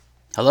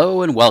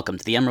Hello and welcome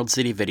to the Emerald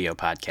City Video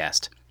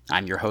Podcast.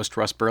 I'm your host,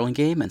 Russ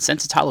Burlingame, and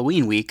since it's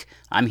Halloween week,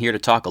 I'm here to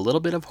talk a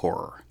little bit of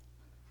horror.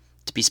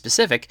 To be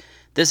specific,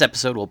 this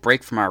episode will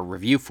break from our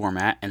review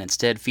format and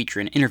instead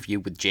feature an interview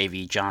with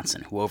J.V.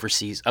 Johnson, who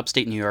oversees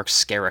upstate New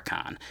York's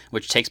Scaricon,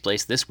 which takes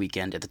place this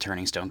weekend at the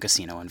Turning Stone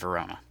Casino in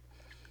Verona.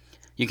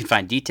 You can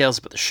find details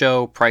about the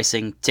show,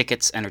 pricing,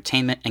 tickets,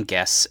 entertainment, and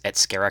guests at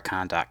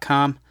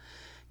scaricon.com.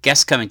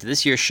 Guests coming to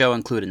this year's show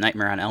include A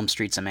Nightmare on Elm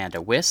Street's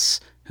Amanda Wyss,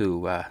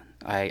 who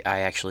I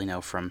actually know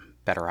from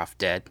Better Off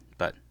Dead,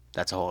 but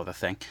that's a whole other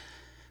thing.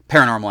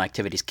 Paranormal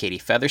Activity's Katie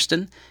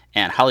Featherston,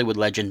 and Hollywood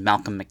legend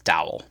Malcolm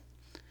McDowell.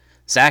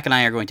 Zach and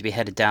I are going to be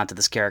headed down to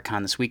the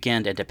Scaricon this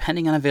weekend, and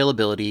depending on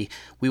availability,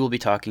 we will be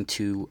talking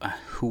to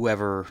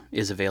whoever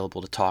is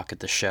available to talk at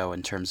the show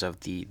in terms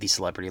of the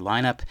celebrity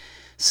lineup.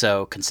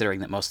 So, considering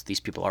that most of these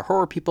people are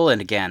horror people,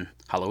 and again,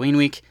 Halloween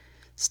week,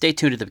 stay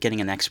tuned at the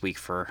beginning of next week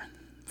for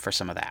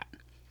some of that.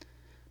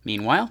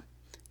 Meanwhile,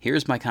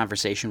 here's my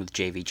conversation with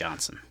J.V.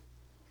 Johnson.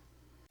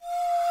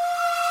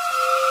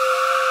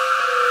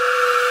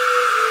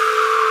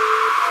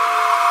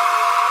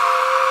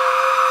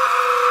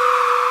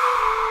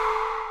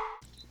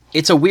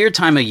 It's a weird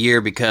time of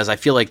year because I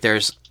feel like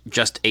there's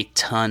just a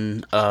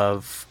ton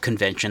of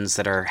conventions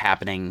that are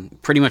happening.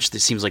 Pretty much it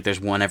seems like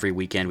there's one every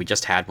weekend. We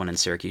just had one in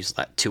Syracuse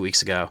 2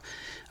 weeks ago.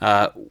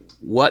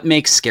 What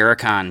makes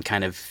Scaricon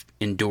kind of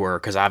endure?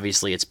 Because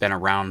obviously it's been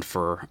around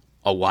for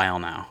a while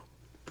now.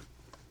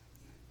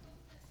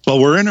 Well,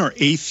 we're in our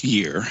 8th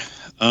year.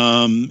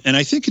 And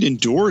I think it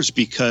endures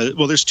because,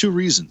 well, there's two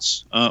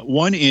reasons.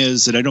 One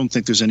is that I don't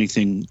think there's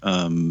anything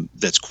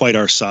that's quite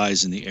our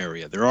size in the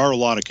area. There are a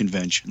lot of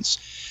conventions.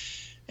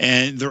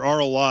 And there are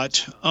a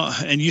lot,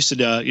 and you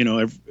said,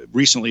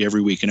 recently every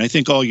week, and I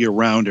think all year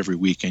round every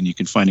weekend you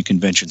can find a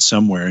convention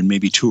somewhere, and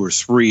maybe 2 or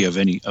 3 of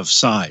any of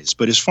size.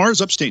 But as far as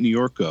upstate New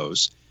York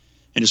goes,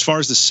 and as far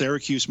as the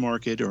Syracuse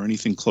market or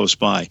anything close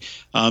by,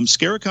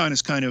 Scaricon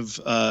is kind of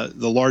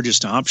the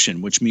largest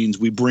option, which means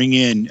we bring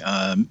in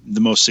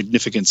the most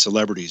significant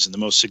celebrities and the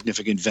most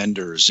significant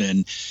vendors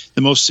and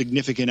the most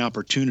significant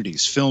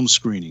opportunities, film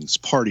screenings,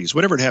 parties,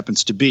 whatever it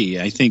happens to be.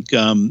 I think,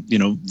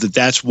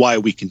 that's why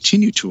we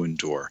continue to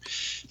endure.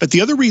 But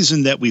the other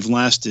reason that we've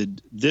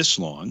lasted this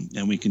long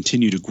and we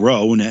continue to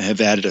grow and have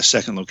added a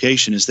second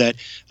location is that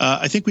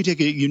I think we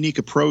take a unique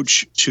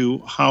approach to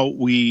how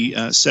we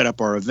set up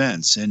our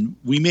events. And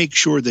we make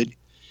sure that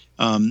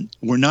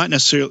we're not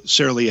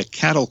necessarily a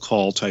cattle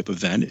call type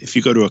event. If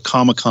you go to a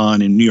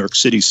Comic-Con in New York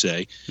City,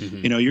 say,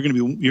 you're going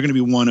to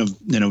be one of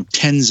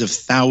tens of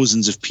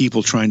thousands of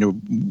people trying to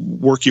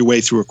work your way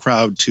through a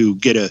crowd to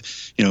get a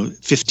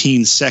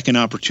 15-second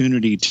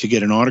opportunity to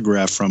get an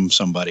autograph from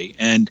somebody.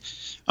 And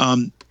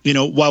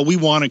while we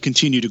want to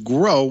continue to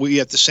grow,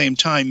 we at the same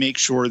time make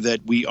sure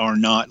that we are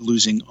not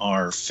losing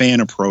our fan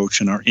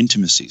approach and our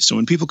intimacy. So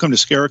when people come to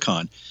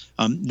Scaricon,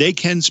 they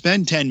can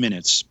spend 10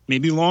 minutes,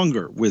 maybe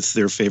longer, with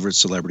their favorite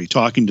celebrity,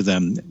 talking to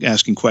them,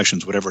 asking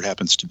questions, whatever it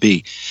happens to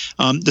be.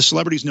 The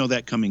celebrities know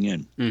that coming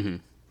in. Mm-hmm.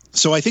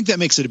 So I think that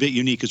makes it a bit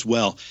unique as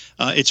well.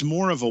 It's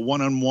more of a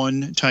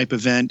one-on-one type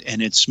event,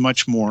 and it's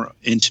much more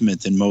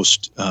intimate than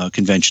most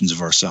conventions of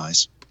our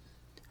size.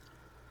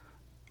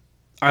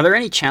 Are there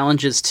any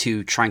challenges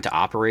to trying to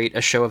operate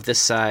a show of this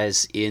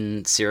size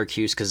in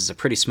Syracuse? Because it's a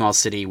pretty small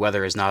city,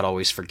 weather is not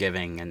always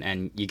forgiving,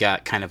 and you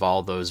got kind of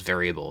all those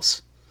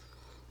variables.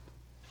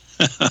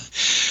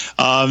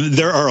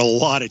 There are a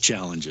lot of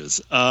challenges.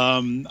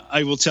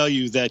 I will tell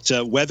you that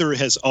weather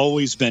has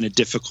always been a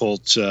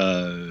difficult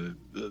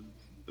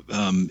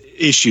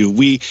issue.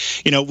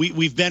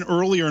 We've been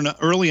early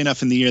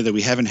enough in the year that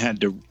we haven't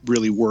had to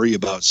really worry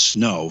about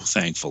snow,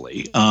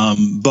 thankfully.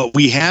 But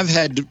we have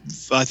had,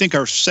 I think,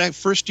 our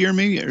first year,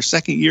 maybe our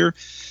second year,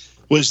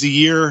 was the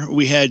year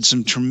we had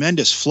some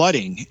tremendous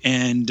flooding,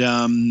 and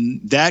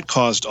that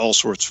caused all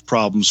sorts of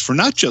problems for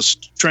not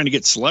just trying to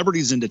get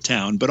celebrities into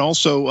town, but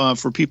also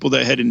for people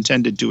that had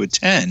intended to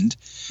attend.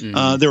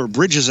 Mm-hmm. There were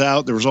bridges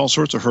out. There was all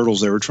sorts of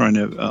hurdles they were trying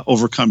to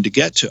overcome to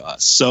get to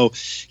us. So,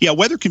 yeah,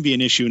 weather can be an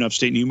issue in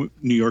upstate New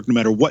York, no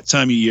matter what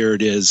time of year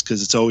it is,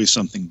 because it's always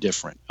something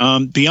different.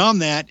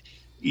 Beyond that,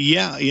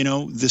 yeah,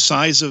 the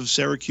size of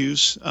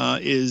Syracuse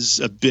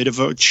is a bit of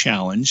a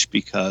challenge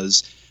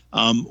because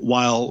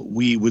while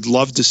we would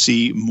love to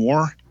see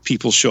more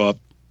people show up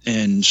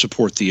and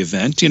support the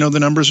event, the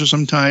numbers are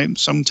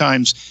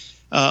sometimes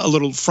a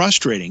little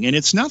frustrating. And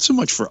it's not so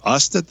much for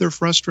us that they're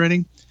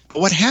frustrating. But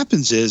what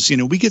happens is,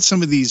 we get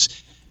some of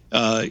these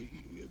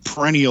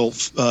perennial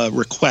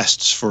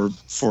requests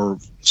for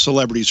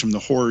celebrities from the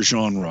horror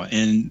genre.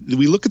 And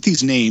we look at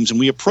these names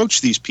and we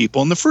approach these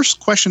people. And the first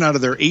question out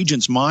of their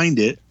agent's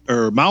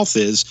mouth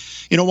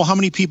is, well, how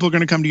many people are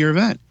going to come to your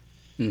event?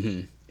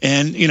 Mm-hmm.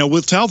 And,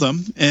 we'll tell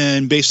them,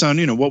 and based on,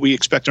 what we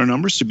expect our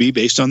numbers to be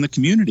based on the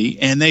community.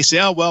 And they say,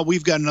 oh, well,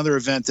 we've got another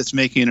event that's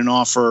making an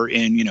offer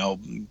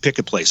in, pick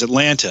a place,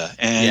 Atlanta,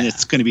 and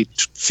it's going to be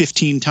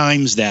 15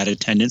 times that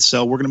attendance.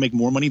 So we're going to make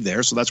more money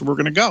there. So that's where we're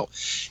going to go.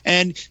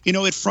 And,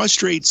 it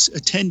frustrates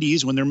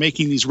attendees when they're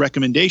making these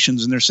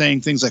recommendations and they're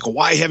saying things like,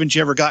 why haven't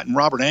you ever gotten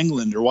Robert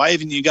Englund, or why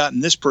haven't you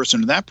gotten this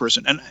person or that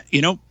person? And,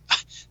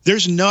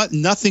 there's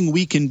nothing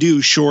we can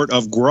do short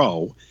of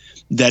grow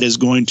that is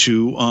going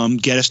to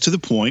get us to the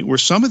point where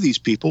some of these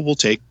people will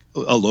take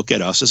a look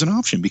at us as an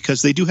option,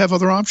 because they do have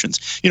other options.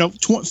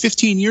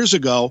 15 years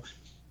ago,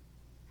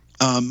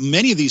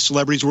 many of these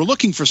celebrities were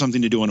looking for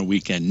something to do on a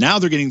weekend. Now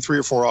they're getting 3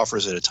 or 4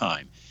 offers at a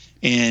time.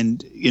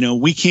 And,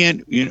 we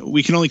can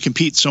only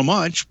compete so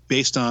much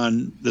based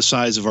on the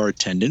size of our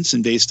attendance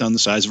and based on the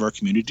size of our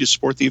community to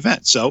support the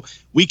event. So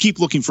we keep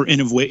looking for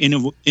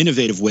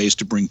innovative ways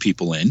to bring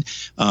people in.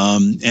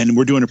 And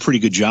we're doing a pretty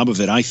good job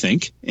of it, I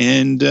think.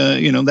 And,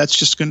 that's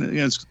just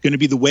it's going to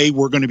be the way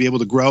we're going to be able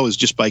to grow, is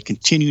just by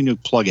continuing to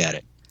plug at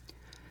it.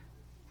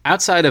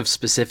 Outside of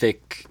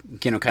specific,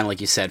 kind of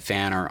like you said,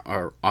 fan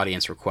or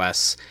audience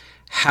requests,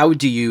 how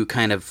do you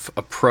kind of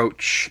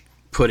approach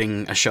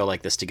putting a show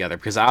like this together?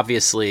 Because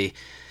obviously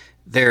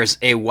there's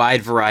a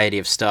wide variety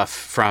of stuff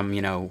from,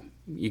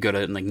 you go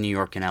to like New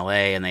York and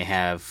LA and they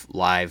have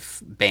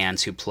live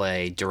bands who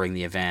play during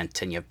the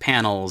event, and you have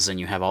panels and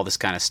you have all this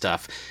kind of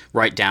stuff,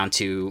 right down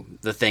to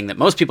the thing that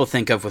most people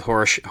think of with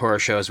horror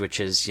shows, which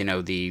is,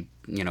 pay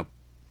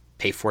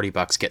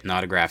 $40, get an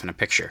autograph and a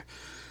picture.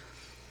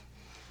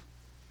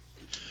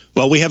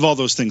 Well, we have all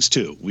those things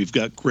too. We've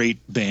got great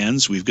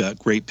bands, we've got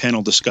great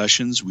panel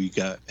discussions,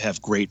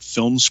 have great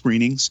film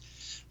screenings.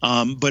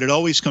 But it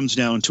always comes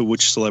down to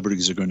which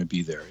celebrities are going to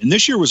be there. And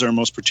this year was our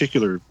most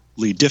particularly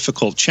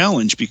difficult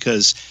challenge,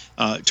 because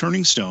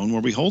Turning Stone,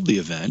 where we hold the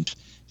event,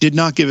 did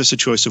not give us a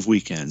choice of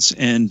weekends.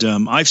 And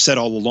I've said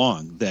all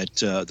along that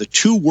the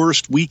 2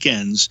 worst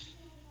weekends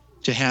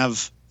to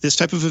have this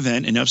type of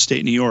event in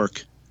upstate New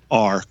York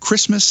are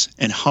Christmas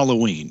and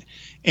Halloween.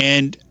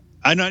 And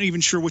I'm not even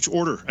sure which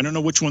order. I don't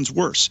know which one's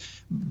worse,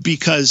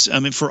 because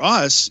for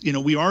us,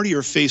 we already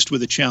are faced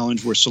with a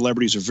challenge where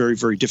celebrities are very,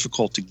 very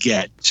difficult to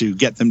get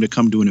them to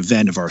come to an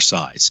event of our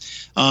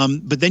size.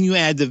 But then you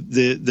add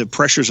the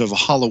pressures of a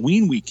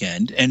Halloween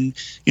weekend, and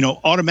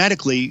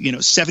automatically,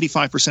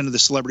 75% of the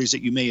celebrities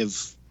that you may have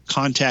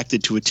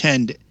contacted to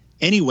attend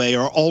anyway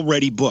are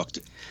already booked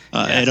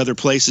at other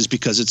places,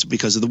 because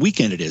of the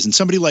weekend it is. And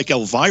somebody like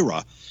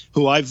Elvira,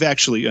 who I've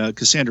actually,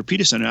 Cassandra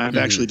Peterson, I've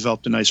actually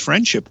developed a nice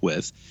friendship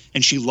with,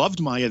 and she loved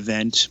my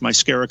event, my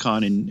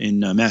Scaricon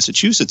in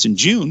Massachusetts in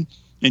June,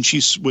 and she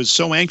was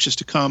so anxious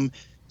to come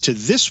to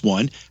this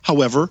one.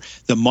 However,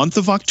 the month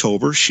of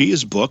October, she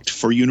is booked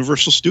for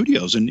Universal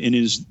Studios and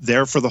is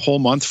there for the whole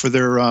month for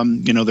their,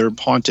 their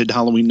haunted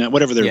Halloween night,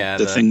 whatever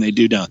the thing they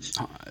do down.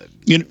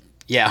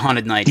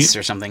 Haunted Nights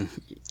or something.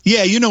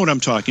 Yeah, you know what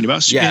I'm talking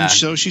about. Yeah. And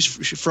so she's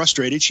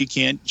frustrated.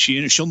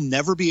 She'll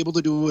never be able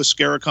to do a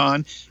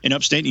Scaricon in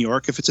upstate New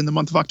York if it's in the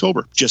month of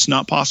October. Just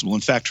not possible.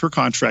 In fact, her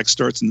contract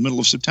starts in the middle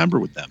of September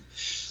with them.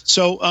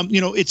 So,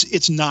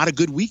 it's not a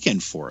good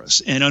weekend for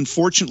us. And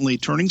unfortunately,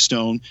 Turning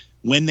Stone,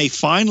 when they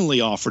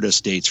finally offered us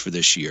dates for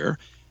this year,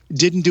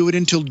 didn't do it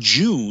until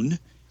June.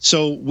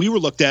 So we were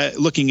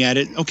looking at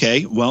it,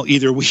 okay, well,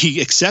 either we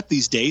accept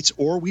these dates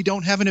or we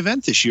don't have an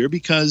event this year,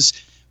 because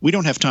we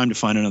don't have time to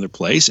find another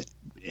place.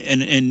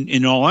 And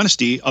in all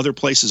honesty, other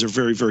places are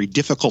very, very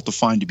difficult to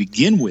find to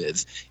begin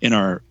with in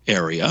our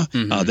area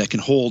that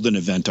can hold an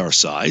event our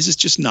size. It's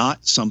just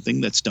not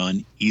something that's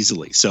done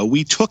easily. So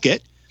we took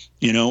it.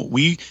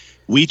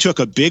 We took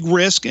a big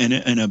risk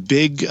and a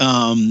big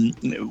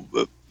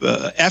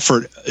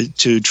effort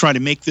to try to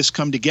make this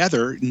come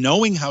together,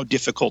 knowing how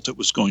difficult it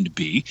was going to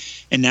be.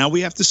 And now we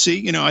have to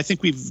see. I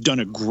think we've done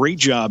a great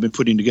job in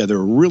putting together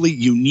a really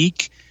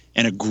unique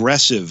and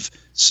aggressive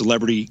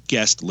celebrity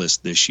guest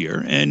list this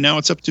year, and now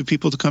it's up to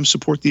people to come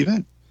support the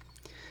event.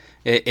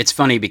 It's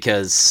funny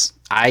because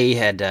I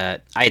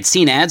had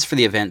seen ads for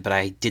the event, but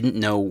I didn't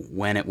know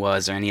when it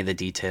was or any of the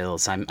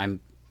details.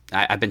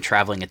 I've been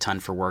traveling a ton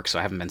for work, so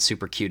I haven't been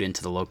super cued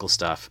into the local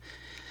stuff.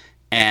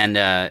 And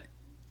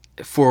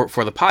for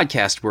the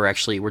podcast,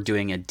 we're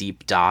doing a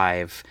deep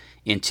dive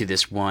into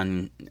this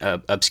one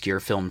obscure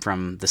film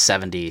from the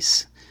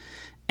 70s.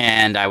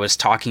 And I was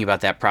talking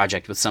about that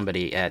project with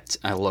somebody at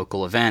a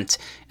local event,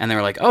 and they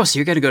were like, oh, so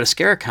you're going to go to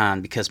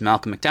Scaricon because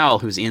Malcolm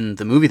McDowell, who's in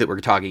the movie that we're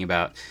talking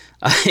about,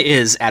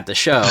 is at the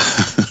show.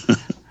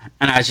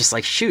 And I was just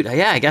like, shoot,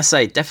 yeah, I guess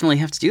I definitely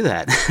have to do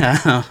that.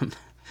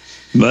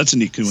 Well, that's a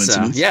neat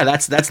coincidence. So, yeah,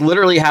 that's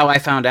literally how I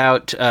found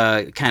out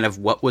kind of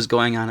what was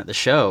going on at the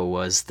show,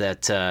 was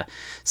that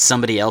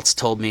somebody else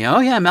told me, oh,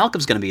 yeah,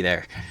 Malcolm's going to be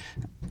there.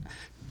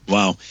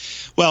 Wow.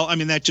 Well,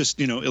 that just,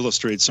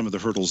 illustrates some of the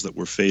hurdles that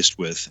we're faced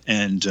with.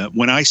 And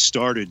when I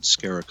started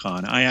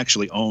Scaricon, I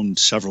actually owned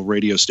several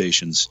radio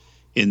stations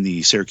in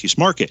the Syracuse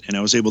market, and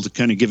I was able to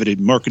kind of give it a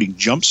marketing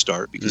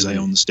jumpstart because I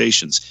own the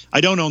stations. I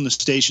don't own the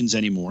stations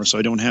anymore, so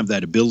I don't have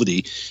that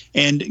ability.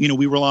 And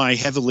we rely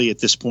heavily at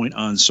this point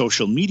on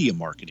social media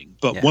marketing.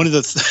 But one of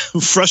the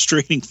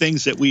frustrating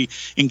things that we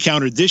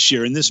encountered this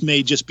year, and this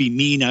may just be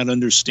me not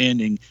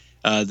understanding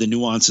the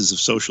nuances of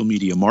social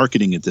media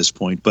marketing at this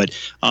point, but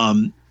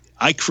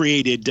I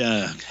created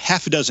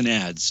half a dozen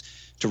ads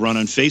to run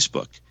on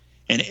Facebook.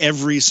 And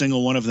every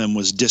single one of them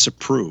was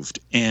disapproved.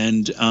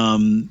 And,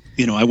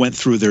 I went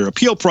through their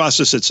appeal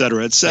process, et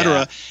cetera, et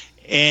cetera.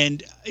 Yeah.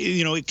 And,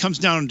 it comes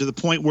down to the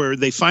point where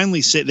they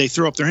finally they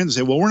throw up their hands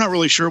and say, well, we're not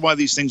really sure why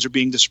these things are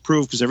being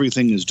disapproved because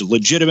everything is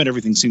legitimate.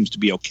 Everything seems to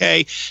be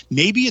okay.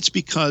 Maybe it's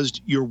because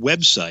your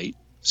website,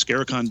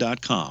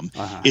 Scaricon.com,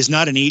 is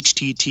not an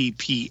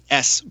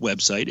HTTPS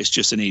website. It's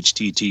just an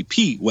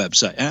HTTP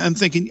website. And I'm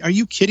thinking, are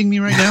you kidding me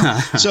right now?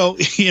 So,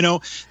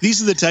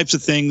 these are the types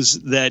of things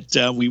that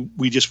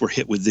we just were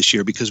hit with this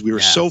year because we were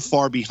so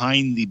far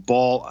behind the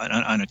ball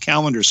on a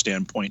calendar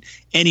standpoint.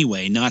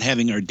 Anyway, not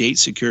having our date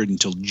secured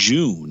until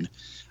June,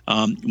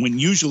 when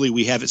usually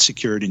we have it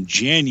secured in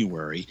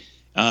January.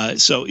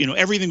 So,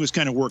 everything was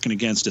kind of working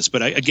against us.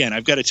 But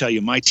I've got to tell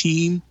you, my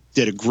team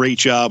did a great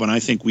job, and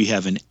I think we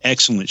have an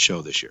excellent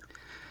show this year.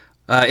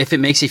 If it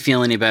makes you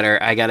feel any better,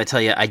 I got to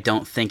tell you, I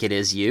don't think it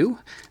is you,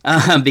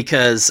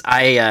 because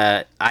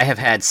I have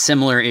had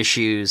similar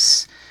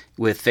issues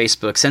with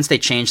Facebook since they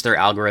changed their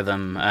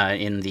algorithm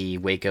in the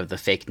wake of the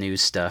fake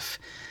news stuff.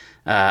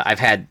 I've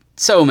had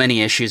so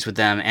many issues with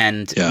them,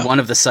 and one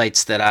of the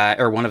sites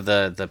one of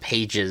the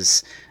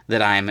pages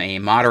that I'm a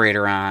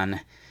moderator on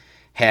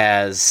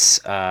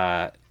has,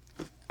 I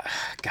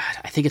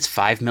think it's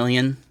 5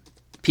 million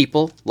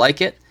people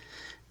like it.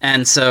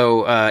 And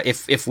so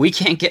if we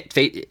can't get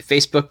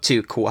Facebook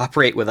to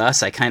cooperate with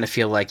us, I kind of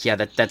feel like,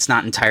 that's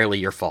not entirely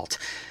your fault.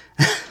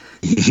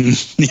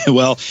 Yeah,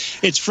 well,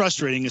 it's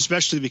frustrating,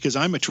 especially because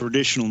I'm a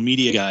traditional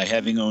media guy,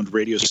 having owned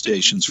radio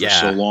stations for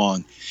so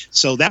long.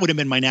 So that would have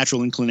been my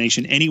natural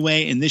inclination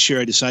anyway. And this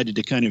year I decided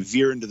to kind of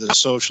veer into the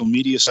social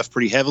media stuff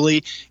pretty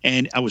heavily,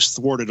 and I was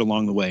thwarted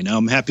along the way. Now,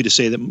 I'm happy to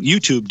say that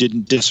YouTube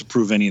didn't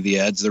disapprove any of the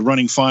ads. They're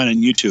running fine on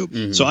YouTube.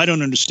 Mm-hmm. So I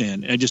don't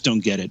understand. I just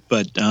don't get it.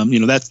 But,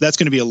 that's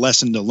going to be a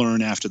lesson to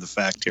learn after the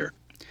fact here.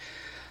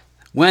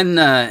 When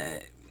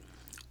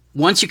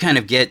once you kind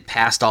of get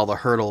past all the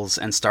hurdles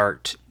and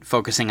start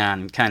focusing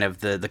on kind of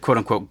the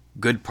quote-unquote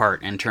good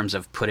part in terms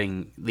of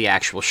putting the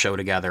actual show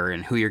together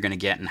and who you're going to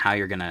get and how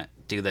you're going to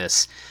do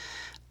this,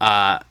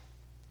 are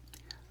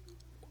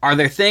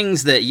there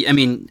things that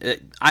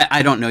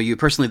I don't know you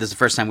personally, this is the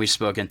first time we've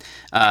spoken,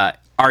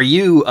 are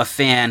you a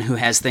fan who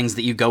has things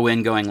that you go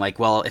in going like,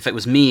 well, if it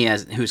was me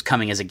who's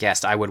coming as a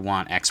guest, I would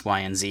want X, Y,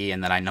 and Z,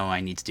 and that I know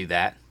I need to do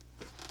that?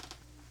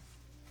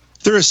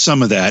 There is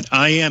some of that.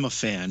 I am a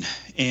fan,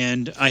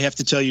 and I have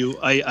to tell you,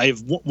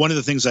 one of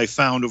the things I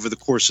found over the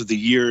course of the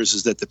years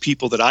is that the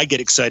people that I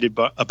get excited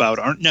about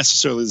aren't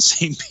necessarily the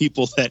same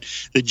people that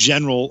the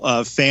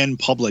general fan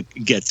public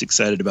gets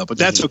excited about. But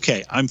that's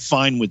okay. I'm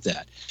fine with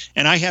that.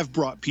 And I have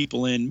brought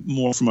people in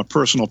more from a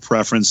personal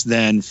preference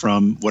than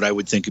from what I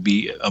would think would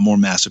be a more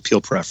mass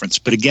appeal preference.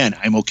 But again,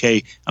 I'm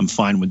okay. I'm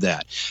fine with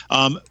that.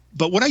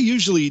 But what I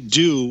usually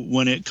do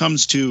when it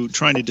comes to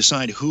trying to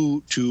decide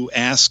who to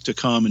ask to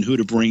come and who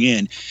to bring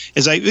in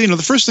is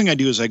the first thing I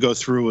do is I go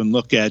through and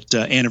look at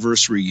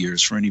anniversary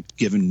years for any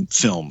given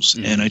films.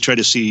 Mm-hmm. And I try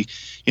to see,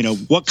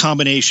 what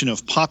combination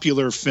of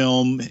popular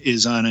film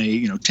is on a,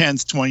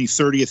 10th, 20th,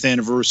 30th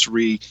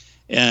anniversary.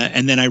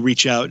 And then I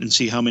reach out and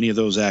see how many of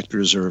those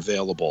actors are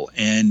available.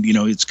 And,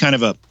 it's kind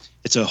of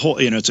it's a whole,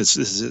 it's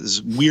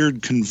this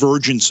weird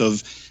convergence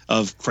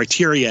of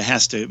criteria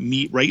has to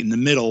meet right in the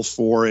middle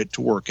for it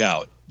to work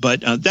out.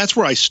 But that's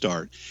where I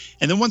start.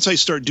 And then once I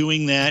start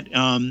doing that,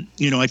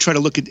 I try to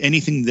look at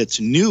anything that's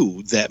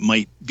new that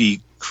might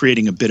be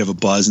creating a bit of a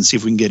buzz and see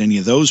if we can get any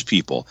of those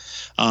people.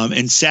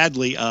 And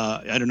sadly,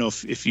 I don't know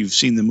if you've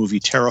seen the movie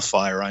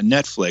Terrifier on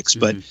Netflix,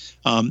 but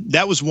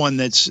that was one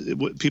that's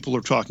what people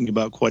are talking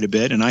about quite a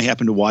bit. And I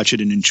happened to watch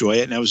it and enjoy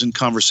it. And I was in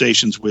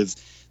conversations with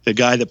the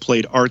guy that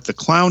played Art the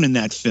Clown in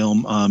that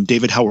film,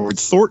 David Howard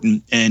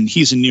Thornton, and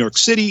he's in New York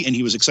City, and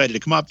he was excited to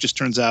come up. Just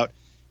turns out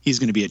he's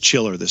going to be at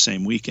Chiller the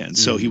same weekend,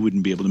 so he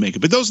wouldn't be able to make it.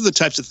 But those are the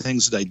types of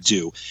things that I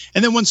do.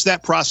 And then once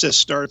that process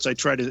starts, I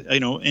try to,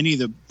 any of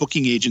the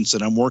booking agents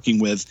that I'm working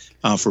with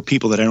for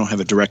people that I don't have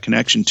a direct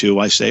connection to,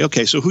 I say,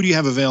 okay, so who do you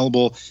have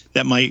available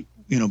that might,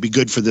 be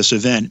good for this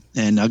event?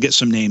 And I'll get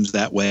some names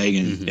that way.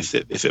 And if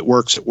it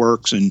works, it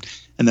works. And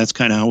that's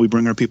kind of how we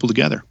bring our people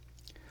together.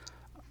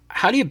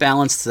 How do you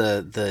balance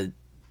the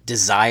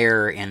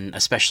desire, and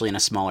especially in a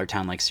smaller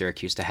town like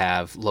Syracuse, to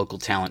have local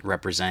talent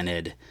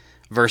represented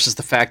versus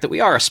the fact that we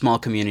are a small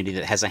community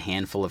that has a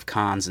handful of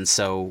cons, and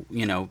so,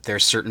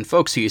 there's certain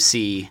folks who you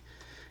see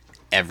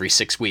every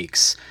 6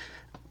 weeks,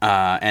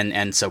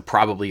 and so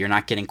probably you're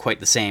not getting quite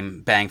the same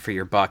bang for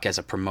your buck as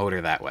a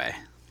promoter that way?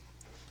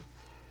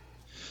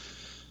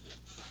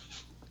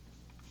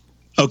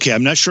 Okay,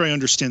 I'm not sure I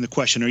understand the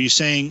question. Are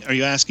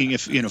you asking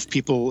if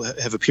people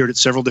have appeared at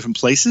several different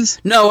places?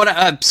 No,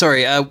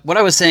 sorry. What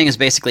I was saying is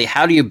basically,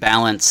 how do you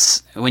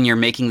balance when you're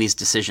making these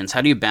decisions?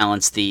 How do you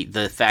balance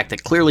the fact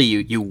that clearly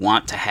you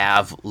want to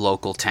have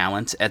local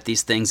talent at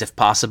these things if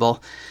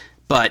possible,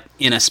 but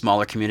in a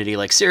smaller community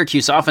like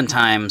Syracuse,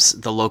 oftentimes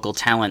the local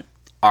talent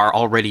are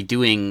already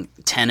doing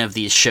 10 of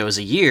these shows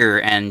a year,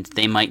 and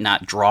they might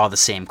not draw the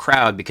same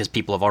crowd because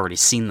people have already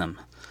seen them.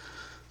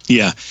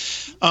 Yeah.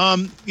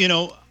 I'm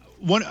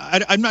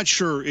not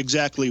sure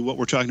exactly what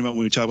we're talking about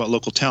when we talk about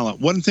local talent.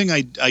 One thing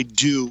I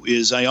do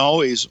is I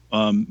always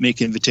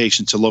make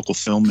invitations to local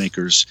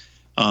filmmakers.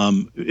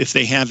 If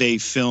they have a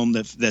film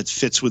that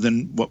fits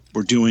within what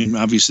we're doing,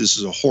 obviously this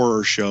is a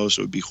horror show,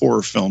 so it would be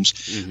horror films.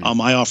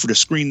 Mm-hmm. I offer to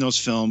screen those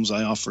films.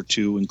 I offer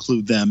to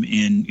include them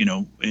in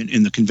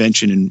the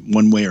convention in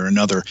one way or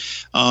another.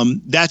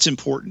 That's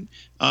important.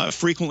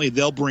 Frequently,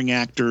 they'll bring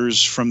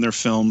actors from their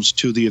films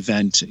to the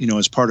event,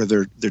 as part of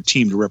their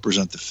team to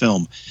represent the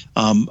film.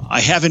 I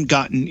haven't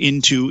gotten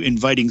into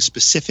inviting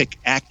specific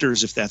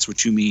actors, if that's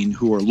what you mean,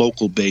 who are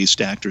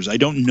local-based actors. I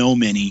don't know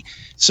many,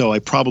 so I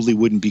probably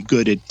wouldn't be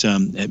good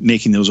at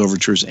making those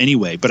overtures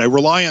anyway. But I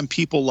rely on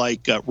people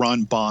like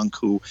Ron Bonk,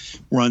 who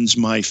runs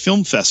my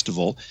film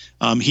festival.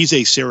 He's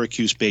a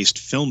Syracuse-based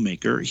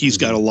filmmaker. He's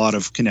got a lot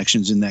of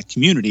connections in that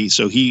community,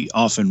 so he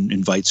often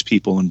invites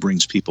people and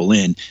brings people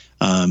in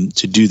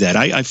to do that.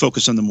 I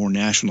focus on the more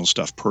national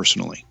stuff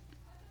personally.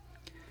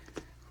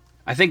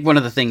 I think one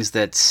of the things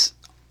that's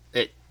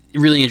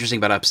really interesting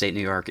about upstate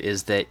New York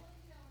is that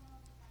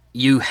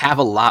you have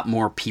a lot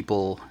more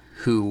people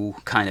who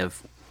kind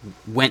of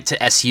went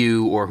to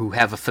SU or who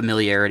have a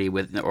familiarity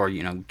with, or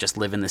just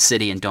live in the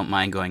city and don't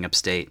mind going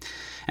upstate.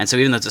 And so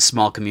even though it's a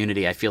small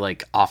community, I feel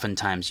like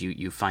oftentimes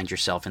you find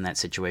yourself in that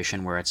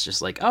situation where it's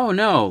just like, oh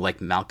no, like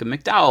Malcolm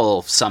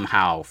McDowell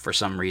somehow, for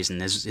some reason,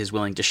 is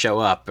willing to show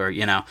up, or,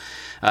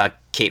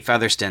 Kate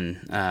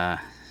Featherston,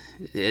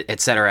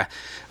 etc.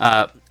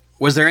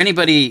 Was there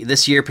anybody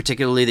this year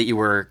particularly that you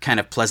were kind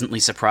of pleasantly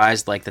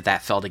surprised, like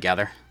that fell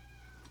together?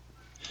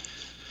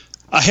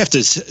 I have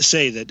to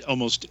say that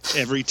almost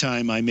every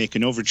time I make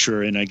an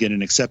overture and I get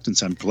an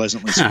acceptance, I'm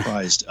pleasantly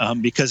surprised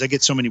because I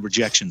get so many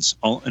rejections,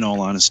 in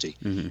all honesty.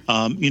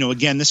 Mm-hmm.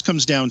 Again, this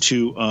comes down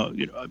to,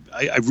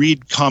 I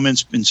read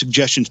comments and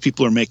suggestions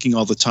people are making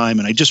all the time,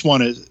 and I just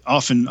want to,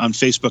 often on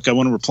Facebook, I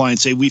want to reply and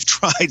say, we've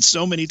tried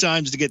so many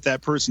times to get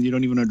that person, you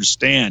don't even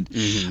understand.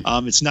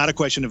 Mm-hmm. It's not a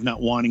question of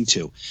not wanting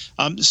to.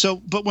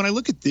 But when I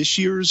look at this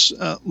year's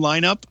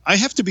lineup, I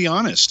have to be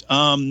honest.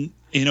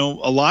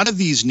 A lot of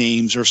these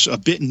names are a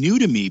bit new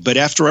to me, but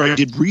after I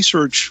did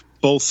research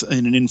both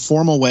in an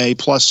informal way,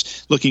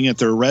 plus looking at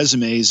their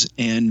resumes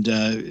and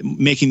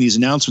making these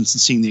announcements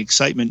and seeing the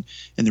excitement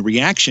and the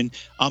reaction,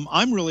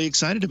 I'm really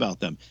excited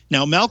about them.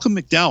 Now, Malcolm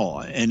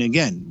McDowell, and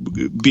again,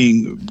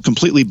 being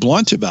completely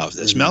blunt about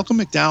this, Malcolm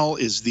McDowell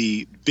is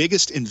the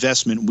biggest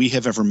investment we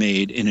have ever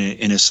made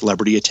in a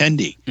celebrity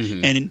attendee.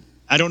 Mm-hmm. And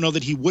I don't know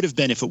that he would have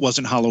been if it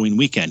wasn't Halloween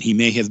weekend. He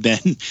may have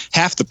been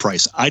half the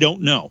price. I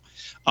don't know.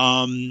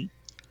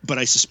 But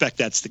I suspect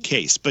that's the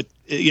case. But,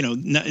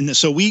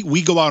 so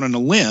we go out on a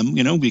limb,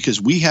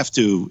 because we have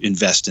to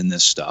invest in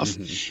this stuff.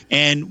 Mm-hmm.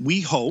 And we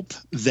hope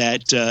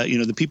that,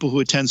 the people who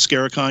attend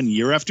Scaricon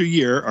year after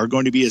year are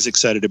going to be as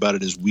excited about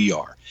it as we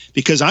are.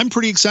 Because I'm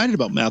pretty excited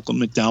about Malcolm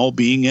McDowell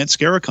being at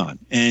Scaricon.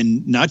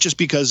 And not just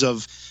because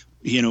of,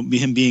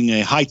 him being a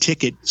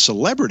high-ticket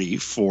celebrity,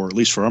 at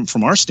least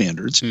from our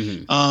standards.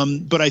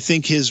 Mm-hmm. But I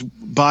think his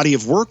body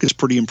of work is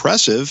pretty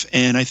impressive.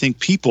 And I think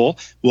people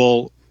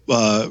will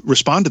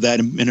respond to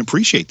that and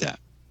appreciate that.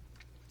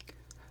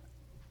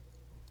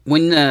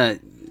 When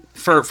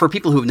for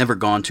people who have never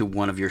gone to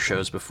one of your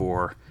shows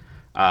before,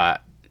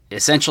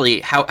 essentially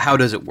how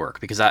does it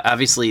work? Because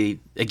obviously,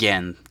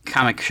 again,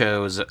 comic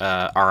shows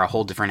are a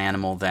whole different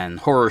animal than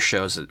horror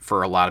shows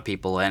for a lot of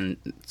people, and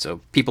so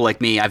people like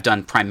me, I've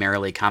done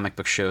primarily comic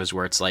book shows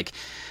where it's like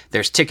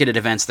there's ticketed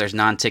events, there's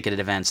non-ticketed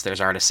events,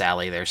 there's Artist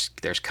Alley,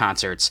 there's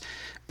concerts,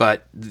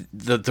 but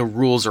the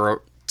rules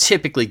are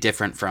typically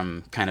different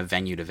from kind of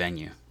venue to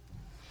venue.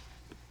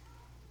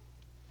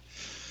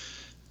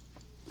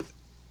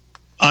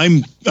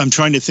 I'm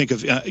trying to think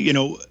of,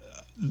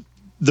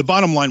 the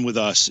bottom line with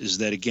us is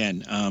that,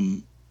 again,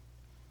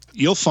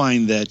 you'll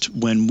find that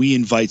when we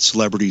invite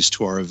celebrities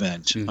to our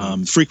event,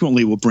 mm-hmm.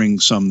 Frequently we'll bring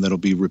some that'll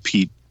be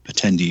repeat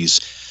attendees.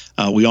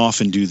 We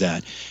often do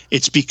that.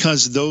 It's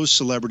because those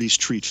celebrities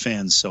treat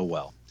fans so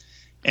well.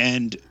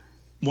 And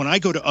when I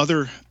go to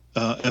other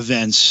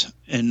events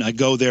and I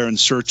go there in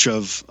search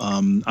of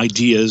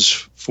ideas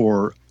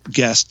for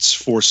guests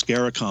for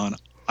Scaricon,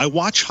 I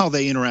watch how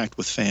they interact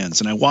with fans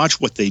and I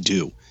watch what they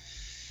do.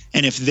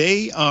 And if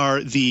they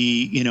are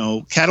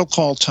the, cattle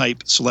call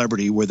type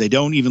celebrity where they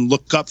don't even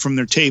look up from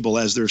their table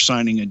as they're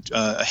signing a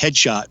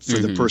headshot for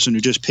mm-hmm. the person who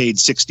just paid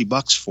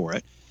 $60 for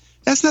it,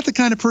 that's not the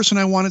kind of person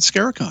I want at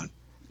Scaricon.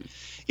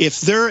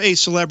 If they're a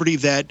celebrity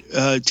that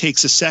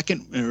takes a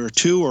second or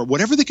two or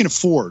whatever they can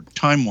afford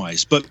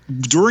time-wise, but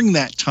during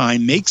that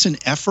time makes an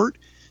effort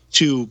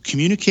to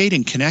communicate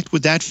and connect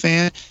with that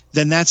fan,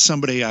 then that's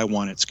somebody I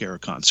want at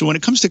Scaricon. So when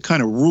it comes to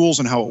kind of rules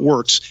and how it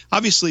works,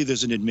 obviously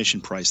there's an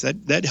admission price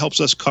that helps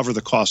us cover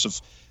the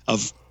cost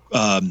of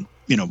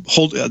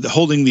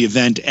holding the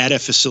event at a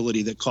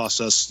facility that costs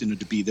us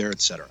to be there,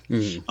 et cetera.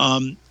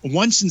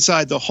 Once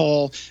inside the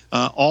hall,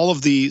 all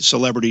of the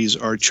celebrities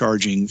are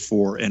charging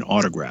for an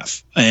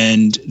autograph,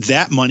 and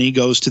that money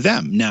goes to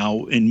them.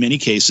 Now, in many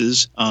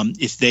cases,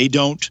 if they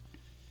don't,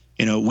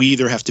 we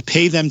either have to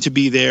pay them to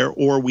be there,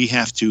 or we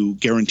have to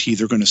guarantee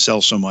they're going to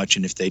sell so much,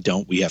 and if they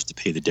don't, we have to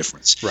pay the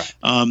difference. Right.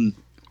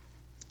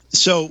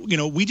 So,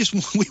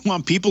 we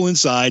want people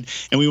inside,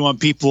 and we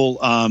want people,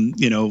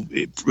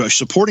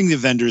 supporting the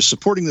vendors,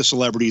 supporting the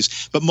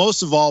celebrities. But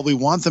most of all, we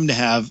want them to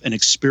have an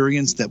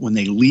experience that when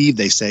they leave,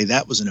 they say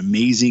that was an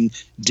amazing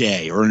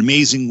day or an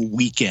amazing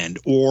weekend,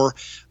 or,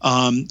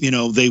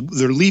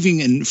 they're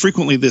leaving. And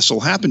frequently this will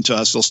happen to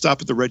us. They'll stop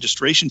at the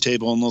registration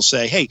table and they'll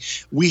say, "Hey,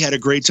 we had a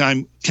great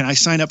time. Can I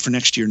sign up for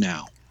next year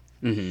now?"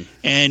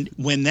 And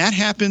when that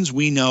happens,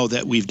 we know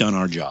that we've done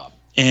our job.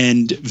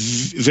 And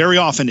very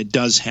often it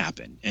does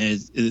happen.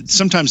 And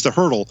sometimes the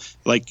hurdle,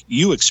 like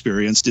you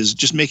experienced, is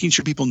just making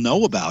sure people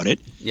know about it,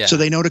 so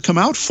they know to come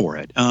out for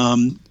it.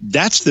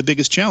 That's the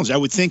biggest challenge. I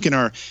would think in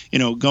our,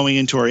 going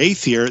into our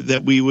 8th year,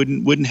 that we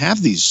wouldn't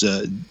have these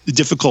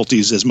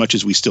difficulties as much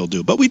as we still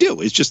do. But we do.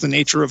 It's just the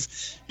nature of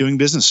doing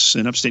business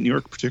in upstate New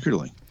York,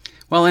 particularly.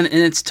 Well, and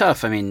it's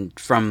tough. I mean,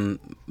 from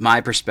my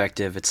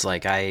perspective, it's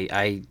like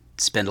I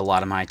spend a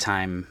lot of my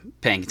time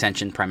paying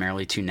attention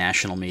primarily to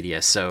national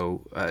media,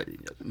 so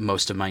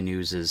most of my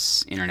news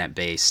is internet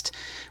based.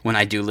 When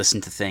I do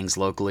listen to things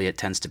locally, it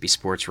tends to be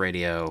sports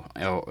radio,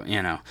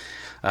 and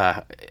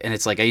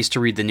it's like I used to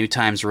read the New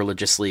Times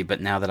religiously, but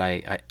now that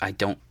I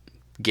don't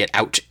get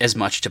out as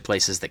much to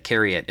places that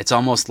carry it, it's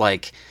almost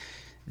like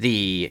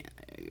I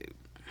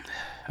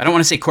don't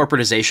want to say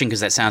corporatization,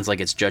 because that sounds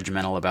like it's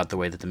judgmental about the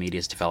way that the media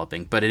is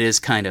developing, but it is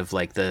kind of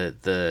like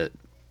the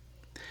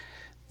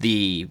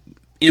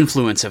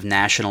influence of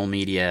national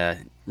media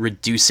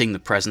reducing the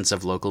presence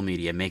of local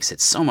media makes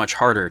it so much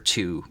harder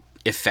to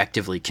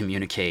effectively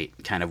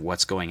communicate kind of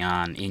what's going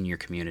on in your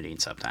community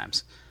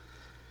sometimes.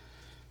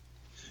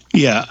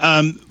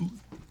 Yeah.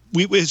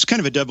 It's kind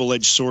of a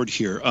double-edged sword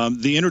here.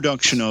 The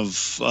introduction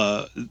of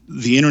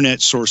the internet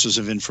sources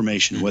of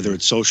information, whether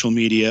it's social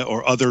media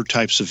or other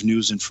types of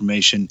news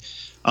information,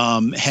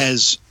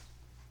 has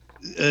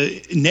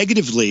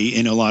negatively,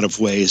 in a lot of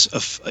ways,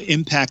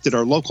 impacted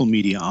our local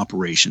media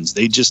operations.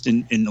 They just,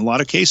 in a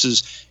lot of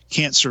cases,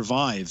 can't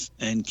survive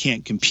and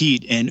can't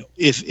compete. And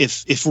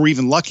if we're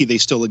even lucky, they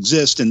still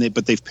exist,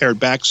 but they've pared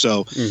back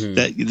so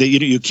that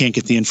you can't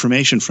get the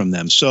information from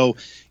them. So,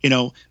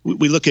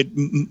 we look at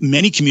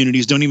many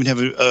communities don't even have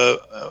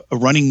a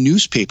running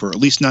newspaper, at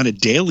least not a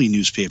daily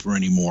newspaper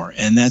anymore.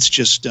 And that's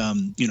just,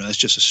 that's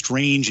just a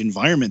strange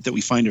environment that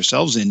we find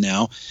ourselves in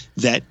now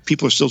that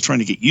people are still trying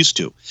to get used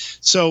to.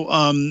 So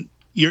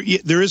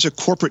there is a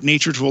corporate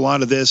nature to a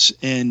lot of this.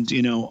 And,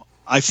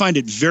 I find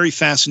it very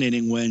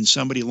fascinating when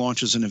somebody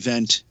launches an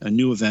event, a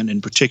new event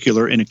in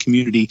particular, in a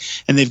community,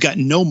 and they've got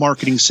no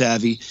marketing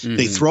savvy.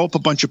 They throw up a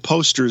bunch of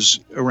posters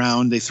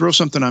around. They throw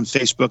something on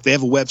Facebook. They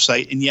have a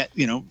website, and yet,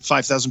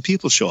 5,000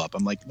 people show up.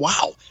 I'm like,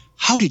 wow,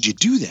 how did you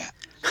do that?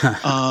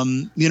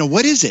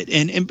 What is it?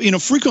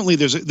 And frequently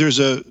there's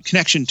a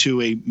connection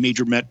to a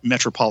major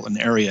metropolitan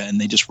area,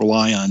 and they just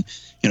rely on,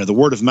 the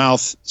word of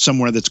mouth.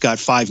 Somewhere that's got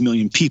 5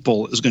 million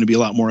people is going to be a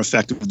lot more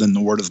effective than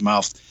the word of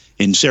mouth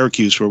in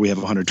Syracuse, where we have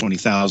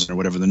 120,000 or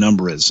whatever the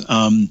number is.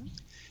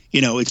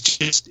 It's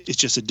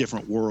just a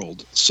different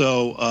world.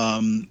 So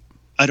I'm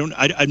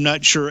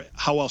not sure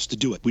how else to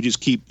do it. We just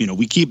keep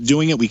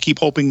doing it. We keep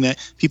hoping that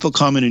people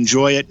come and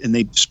enjoy it, and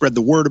they spread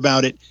the word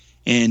about it.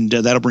 And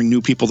that'll bring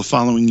new people the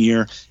following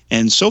year.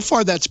 And so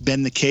far, that's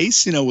been the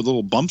case, with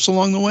little bumps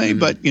along the way.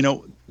 But,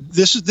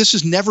 this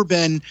has never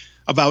been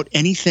about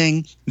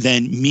anything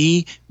than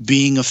me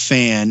being a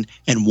fan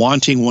and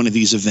wanting one of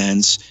these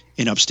events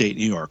in upstate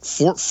New York.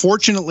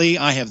 Fortunately,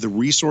 I have the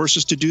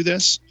resources to do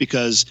this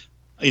because,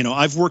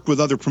 I've worked with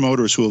other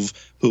promoters who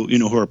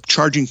are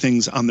charging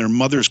things on their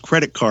mother's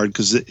credit card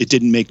because it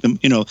didn't make them,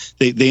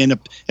 they end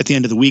up at the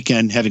end of the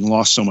weekend having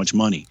lost so much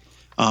money.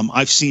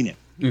 I've seen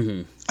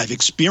it. I've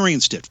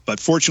experienced it, but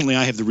fortunately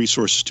I have the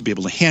resources to be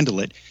able to handle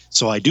it.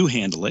 So I do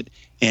handle it.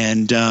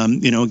 And,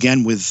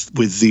 again,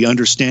 with the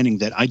understanding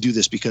that I do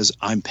this because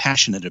I'm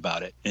passionate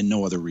about it and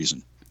no other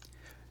reason.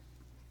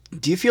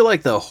 Do you feel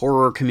like the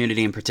horror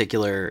community in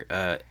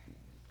particular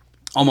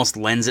almost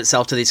lends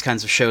itself to these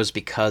kinds of shows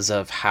because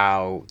of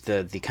how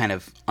the kind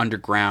of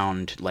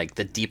underground, like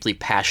the deeply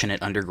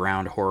passionate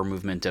underground horror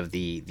movement of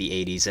the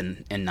 80s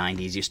and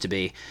 90s used to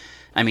be?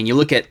 I mean, you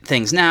look at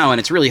things now, and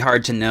it's really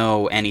hard to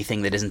know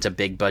anything that isn't a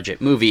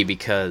big-budget movie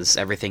because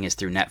everything is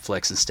through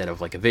Netflix instead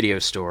of, like, a video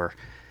store.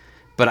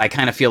 But I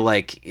kind of feel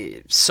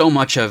like so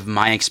much of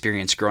my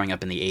experience growing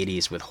up in the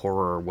 80s with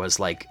horror was,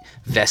 like,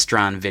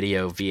 Vestron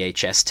video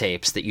VHS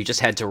tapes that you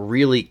just had to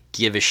really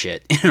give a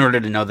shit in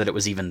order to know that it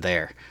was even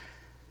there.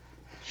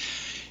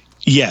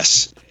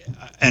 Yes.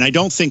 and I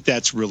don't think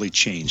that's really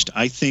changed.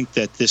 I think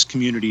that this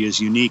community is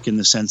unique in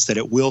the sense that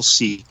it will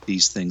seek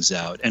these things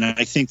out. And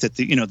I think that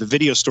the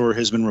video store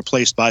has been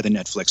replaced by the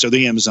Netflix or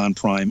the Amazon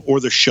Prime or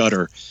the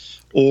Shudder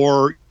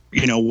or,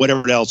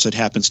 whatever else it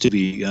happens to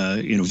be,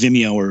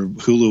 Vimeo or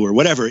Hulu or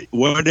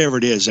whatever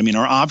it is. I mean,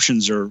 our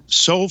options are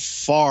so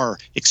far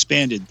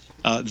expanded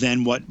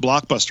than what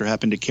Blockbuster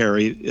happened to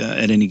carry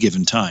at any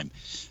given time.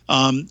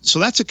 So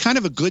that's a kind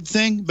of a good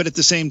thing, but at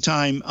the same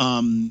time,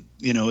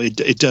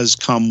 it does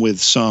come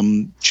with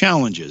some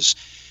challenges.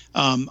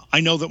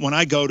 I know that when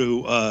I go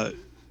to,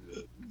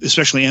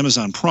 especially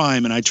Amazon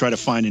Prime, and I try to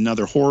find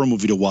another horror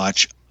movie to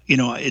watch,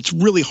 it's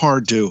really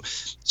hard to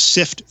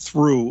sift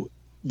through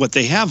what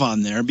they have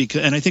on there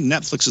and I think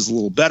Netflix is a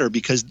little better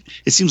because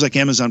it seems like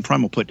Amazon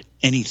Prime will put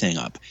anything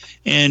up.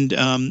 And,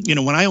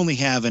 when I only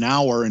have an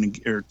hour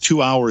or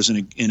 2 hours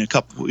in a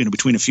couple,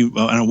 between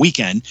on a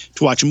weekend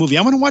to watch a movie,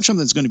 I want to watch something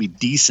that's going to be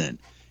decent.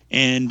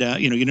 And,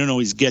 you don't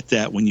always get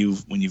that when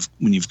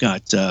you've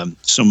got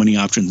so many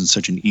options and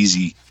such an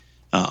easy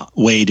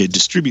way to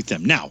distribute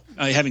them. Now,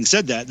 having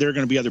said that, there are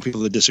going to be other people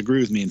that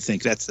disagree with me and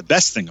think that's the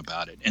best thing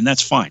about it. And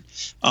that's fine.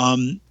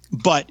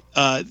 But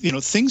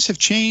things have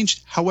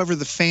changed. However,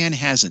 the fan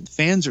hasn't.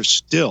 Fans are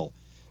still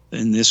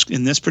in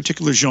this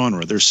particular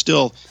genre. They're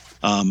still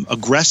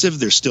aggressive.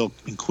 They're still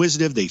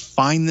inquisitive. They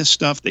find this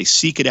stuff. They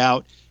seek it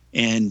out,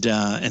 and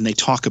they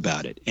talk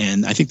about it.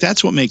 And I think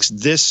that's what makes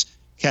this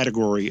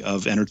category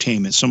of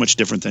entertainment so much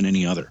different than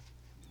any other.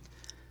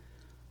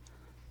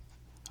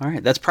 All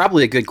right, that's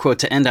probably a good quote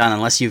to end on,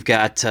 unless you've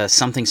got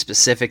something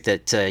specific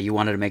that you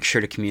wanted to make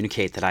sure to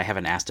communicate that I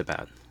haven't asked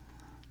about.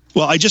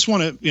 Well, I just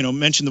want to,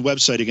 mention the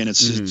website again.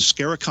 It's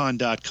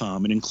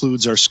Scaricon.com. It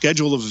includes our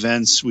schedule of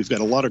events. We've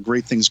got a lot of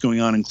great things going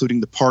on,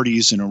 including the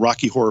parties and a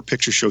Rocky Horror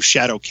Picture Show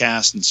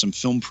Shadowcast and some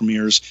film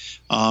premieres.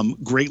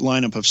 Great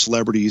lineup of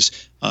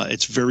celebrities.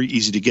 It's very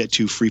easy to get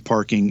to, free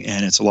parking,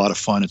 and it's a lot of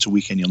fun. It's a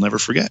weekend you'll never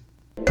forget.